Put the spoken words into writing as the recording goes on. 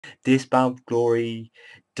This Bound for Glory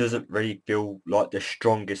doesn't really feel like the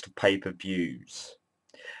strongest of pay-per-views.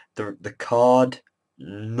 The card,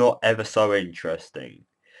 not ever so interesting.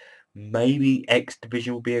 Maybe X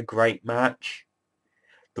Division will be a great match.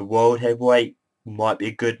 The World Heavyweight might be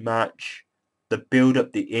a good match. The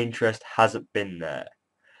build-up, the interest hasn't been there.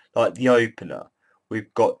 Like the opener,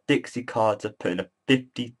 we've got Dixie Carter putting a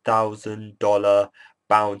 $50,000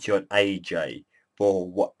 bounty on AJ for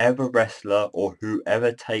whatever wrestler or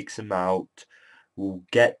whoever takes him out will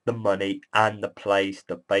get the money and the place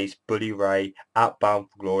to face Bully Ray at Bound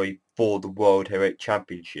for Glory for the World Heavyweight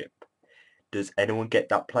Championship. Does anyone get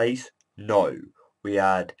that place? No. We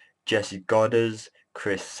had Jesse Goddard,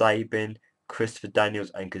 Chris Sabin, Christopher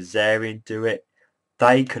Daniels and Kazarian do it.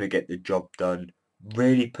 They couldn't get the job done.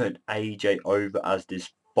 Really putting AJ over as this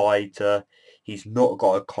fighter. He's not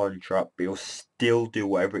got a contract, but he'll still do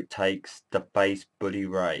whatever it takes to face Bully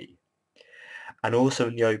Ray. And also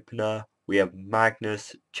in the opener, we have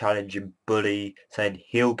Magnus challenging Bully, saying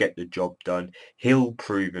he'll get the job done. He'll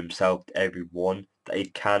prove himself to everyone that he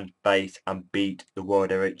can face and beat the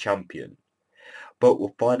World Heavyweight Champion. But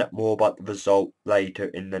we'll find out more about the result later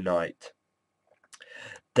in the night.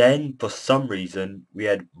 Then, for some reason, we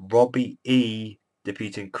had Robbie E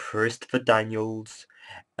defeating Christopher Daniels,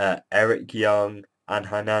 Eric Young, and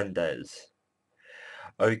Hernandez.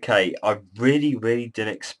 Okay, I really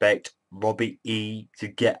didn't expect Robbie E to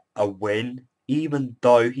get a win, even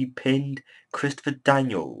though he pinned Christopher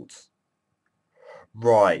Daniels.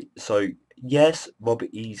 Right, so yes,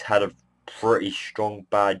 Robbie E's had a pretty strong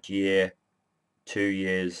bad year, 2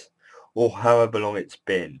 years, or however long it's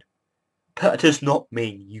been. But that does not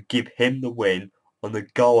mean you give him the win on the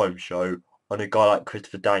Go-Home show on a guy like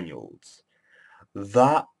Christopher Daniels.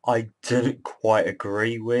 That I didn't quite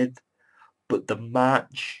agree with, but the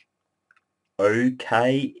match,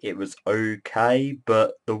 okay, it was okay,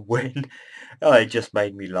 but the win, oh, it just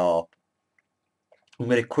made me laugh. I'm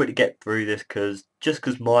going to quickly get through this because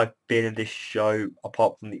my feeling of this show,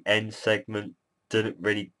 apart from the end segment, didn't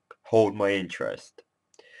really hold my interest.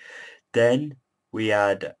 Then we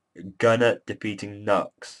had Gunner defeating Nux.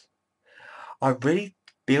 I really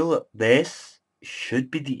feel that this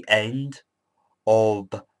should be the end of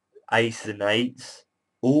Aces and Eights.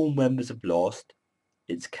 All members have lost.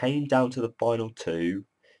 It's came down to the final two.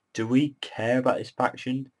 Do we care about this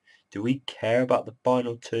faction? Do we care about the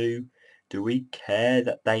final two? Do we care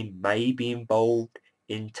that they may be involved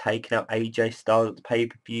in taking out AJ Styles at the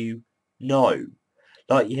pay-per-view? No.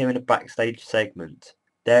 Like you hear in a backstage segment,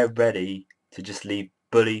 they're ready to just leave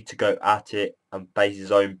Bully to go at it and face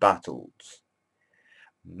his own battles.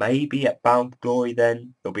 Maybe at Bound for Glory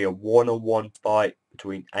then, there'll be a one-on-one fight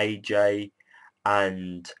between AJ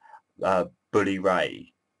and Bully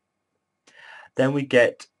Ray. Then we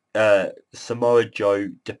get Samoa Joe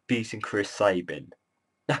defeating Chris Sabin.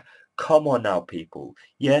 Come on now, people.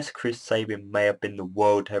 Yes, Chris Sabin may have been the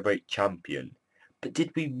World Heavyweight Champion, but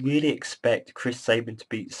did we really expect Chris Sabin to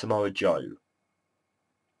beat Samoa Joe?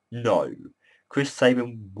 No. Chris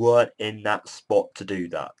Sabin weren't in that spot to do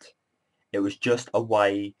that. It was just a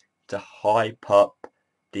way to hype up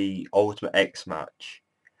the Ultimate X match.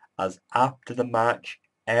 As after the match,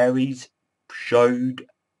 Aries showed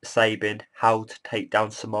Sabin how to take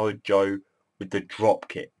down Samoa Joe with the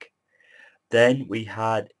dropkick. Then we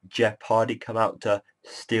had Jeff Hardy come out to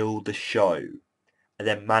steal the show. And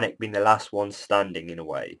then Manic being the last one standing in a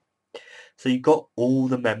way. So you got all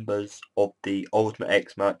the members of the Ultimate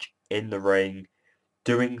X match in the ring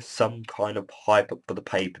doing some kind of hype up for the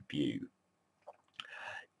pay-per-view.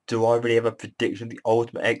 Do I really have a prediction of the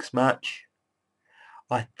Ultimate X match?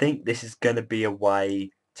 I think this is going to be a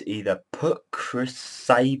way to either put Chris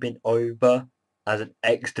Sabin over as an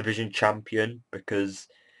X Division champion because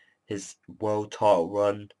his world title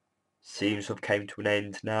run seems to have came to an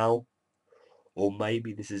end now, or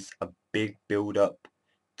maybe this is a big build up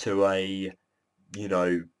to you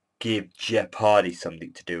know, give Jeff Hardy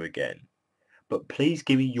something to do again. But please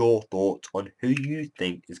give me your thoughts on who you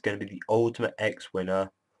think is going to be the Ultimate X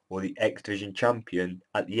winner or the X Division champion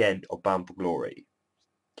at the end of Bound for Glory.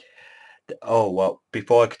 Oh, well,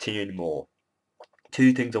 before I continue anymore,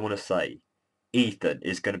 two things I want to say. Ethan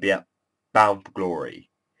is going to be at Bound for Glory.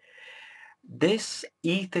 This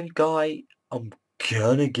Ethan guy, I'm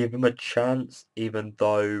gonna give him a chance, even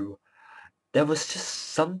though there was just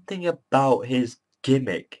something about his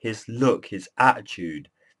gimmick, his look, his attitude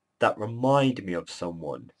that reminded me of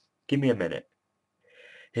someone. Give me a minute.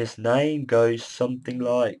 His name goes something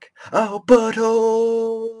like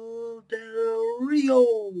Alberto Del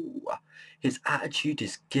Rio. His attitude,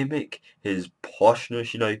 his gimmick, his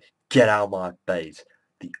poshness, get out of my face.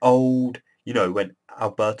 The old, You know, when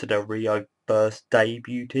Alberto Del Rio first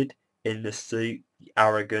debuted in the suit, the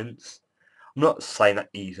arrogance. I'm not saying that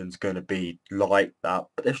Ethan's going to be like that,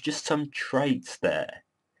 but there's just some traits there.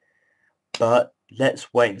 But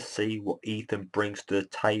let's wait and see what Ethan brings to the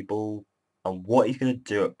table and what he's going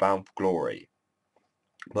to do at Bound for Glory.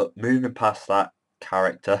 But moving past that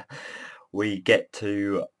character, we get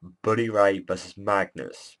to Buddy Ray versus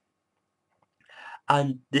Magnus.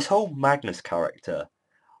 And this whole Magnus character,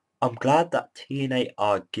 I'm glad that TNA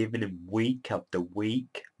are giving him week after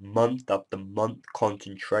week, month after month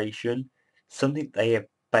concentration, something they have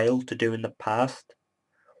failed to do in the past.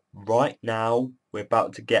 Right now, we're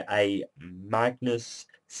about to get a Magnus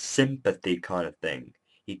sympathy kind of thing.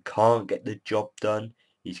 He can't get the job done.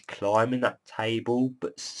 He's climbing that table,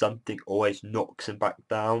 but something always knocks him back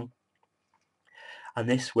down. And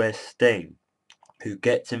this is where Sting, who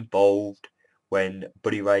gets involved when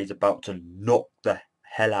Buddy Ray's about to knock the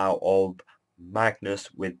hell out of Magnus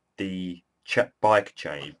with the bike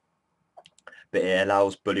chain, but it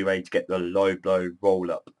allows Buddy Ray to get the low blow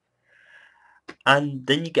roll up. And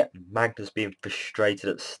then you get Magnus being frustrated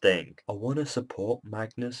at Sting. I want to support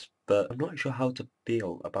Magnus, but I'm not sure how to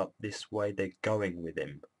feel about this way they're going with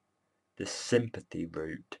him. The sympathy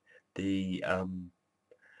route, the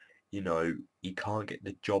you know, he can't get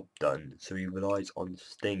the job done, so he relies on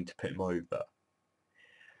Sting to put him over.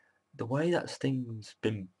 The way that Sting's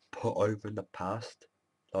been put over in the past,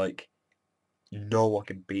 like, no one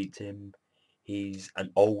can beat him. He's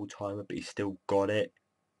an old timer, but he's still got it.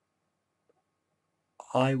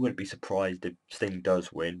 I wouldn't be surprised if Sting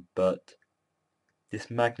does win, but this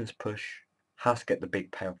Magnus push has to get the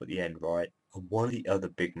big payoff at the end, right? And one of the other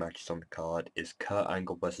big matches on the card is Kurt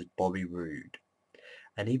Angle versus Bobby Roode.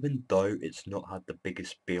 And even though it's not had the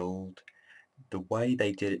biggest build, the way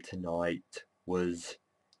they did it tonight was,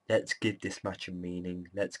 let's give this match a meaning,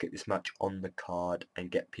 let's get this match on the card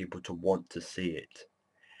and get people to want to see it.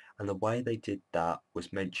 And the way they did that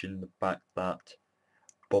was mention the fact that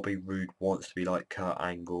Bobby Roode wants to be like Kurt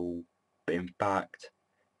Angle, but in fact,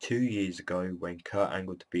 2 years ago when Kurt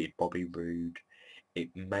Angle defeated Bobby Roode, it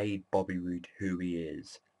made Bobby Roode who he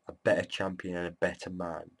is, a better champion and a better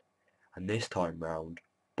man. And this time round,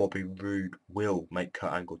 Bobby Roode will make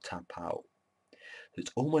Kurt Angle tap out.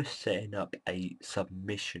 It's almost setting up a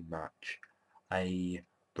submission match, a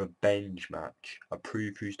revenge match, a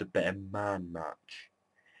prove who's the better man match.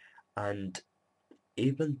 And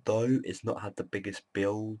even though it's not had the biggest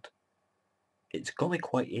build, it's got me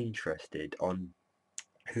quite interested on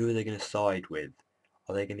who are they going to side with.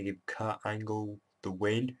 Are they going to give Kurt Angle the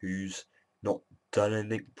win, who's not done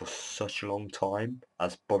anything for such a long time,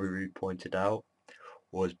 as Bobby Roode pointed out?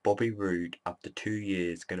 Or is Bobby Roode, after 2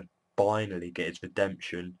 years, going to finally get his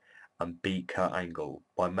redemption and beat Kurt Angle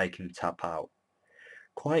by making him tap out?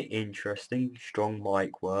 Quite interesting, strong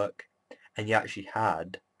mic work, and you actually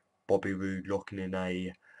had Bobby Roode looking in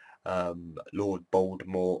a Lord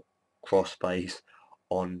Voldemort crossface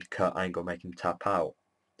on Kurt Angle making him tap out.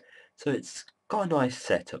 So it's got a nice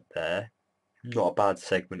setup there. Not a bad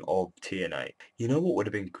segment of TNA. You know what would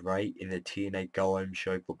have been great in the TNA Go Home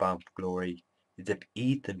show for Bound for Glory? Is if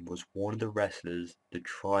Ethan was one of the wrestlers to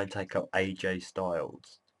try and take out AJ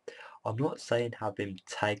Styles. I'm not saying have him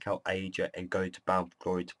take out AJ and go to Bound for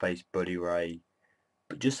Glory to face Buddy Ray,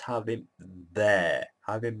 but just have him there.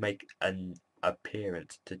 Have him make an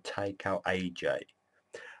appearance to take out AJ.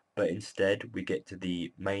 But instead we get to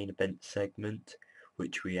the main event segment,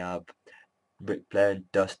 which we have Ric Flair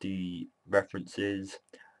and Dusty references,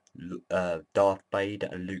 Darth Vader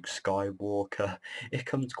and Luke Skywalker. It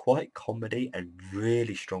comes quite comedy and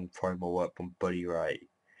really strong promo work from Buddy Ray.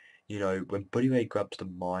 You know, when Buddy Ray grabs the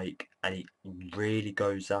mic and he really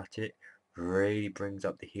goes at it, really brings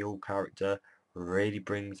up the heel character, really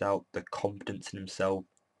brings out the confidence in himself.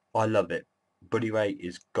 I love it. Buddy Ray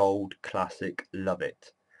is gold classic, love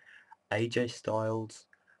it. AJ Styles,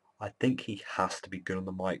 I think he has to be good on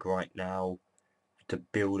the mic right now to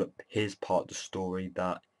build up his part of the story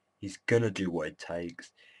that he's gonna do what it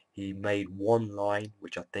takes. He made one line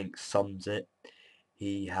which I think sums it.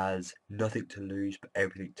 He has nothing to lose but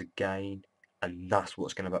everything to gain, and that's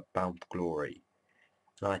what's going to be Bound for Glory.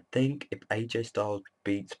 And I think if AJ Styles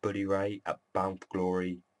beats Buddy Ray at Bound for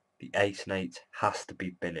Glory, the Ace and Eight has to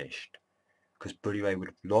be finished. Because Buddy Ray would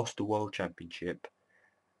have lost the World Championship,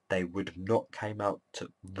 they would have not came out to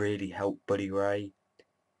really help Buddy Ray,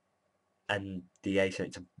 and the Ace and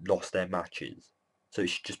Eights have lost their matches. So it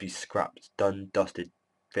should just be scrapped, done, dusted,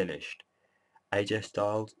 finished. AJ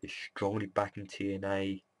Styles is strongly back in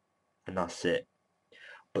TNA, and that's it.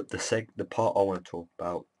 But the part I want to talk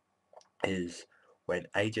about is when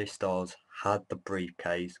AJ Styles had the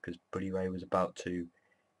briefcase because Bully Ray was about to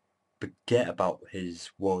forget about his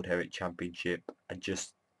World Heavyweight Championship and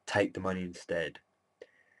just take the money instead.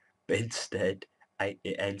 But instead,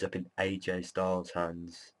 it ends up in AJ Styles'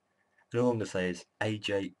 hands. And all I'm going to say is,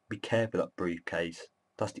 AJ, be careful of that briefcase.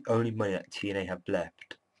 That's the only money that TNA have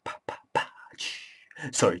left.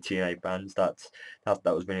 Sorry, TNA fans, that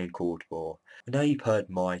was really uncalled for. And now you've heard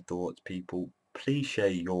my thoughts, people. Please share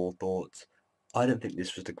your thoughts. I don't think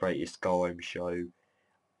this was the greatest go-home show,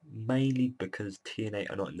 mainly because TNA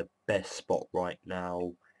are not in the best spot right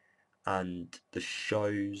now, and the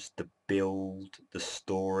shows, the build, the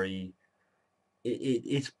story,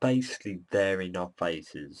 it's basically there in our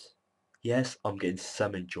faces. Yes, I'm getting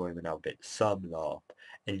some enjoyment out of it, some laugh,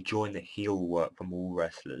 enjoying the heel work from all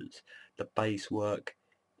wrestlers. The base work,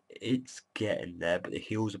 it's getting there, but the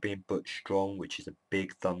heels are being put strong, which is a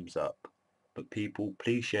big thumbs up. But people,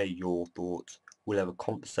 please share your thoughts. We'll have a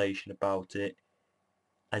conversation about it.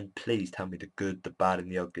 And please tell me the good, the bad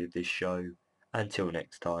and the ugly of this show. Until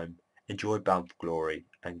next time, enjoy Bound for Glory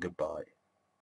and goodbye.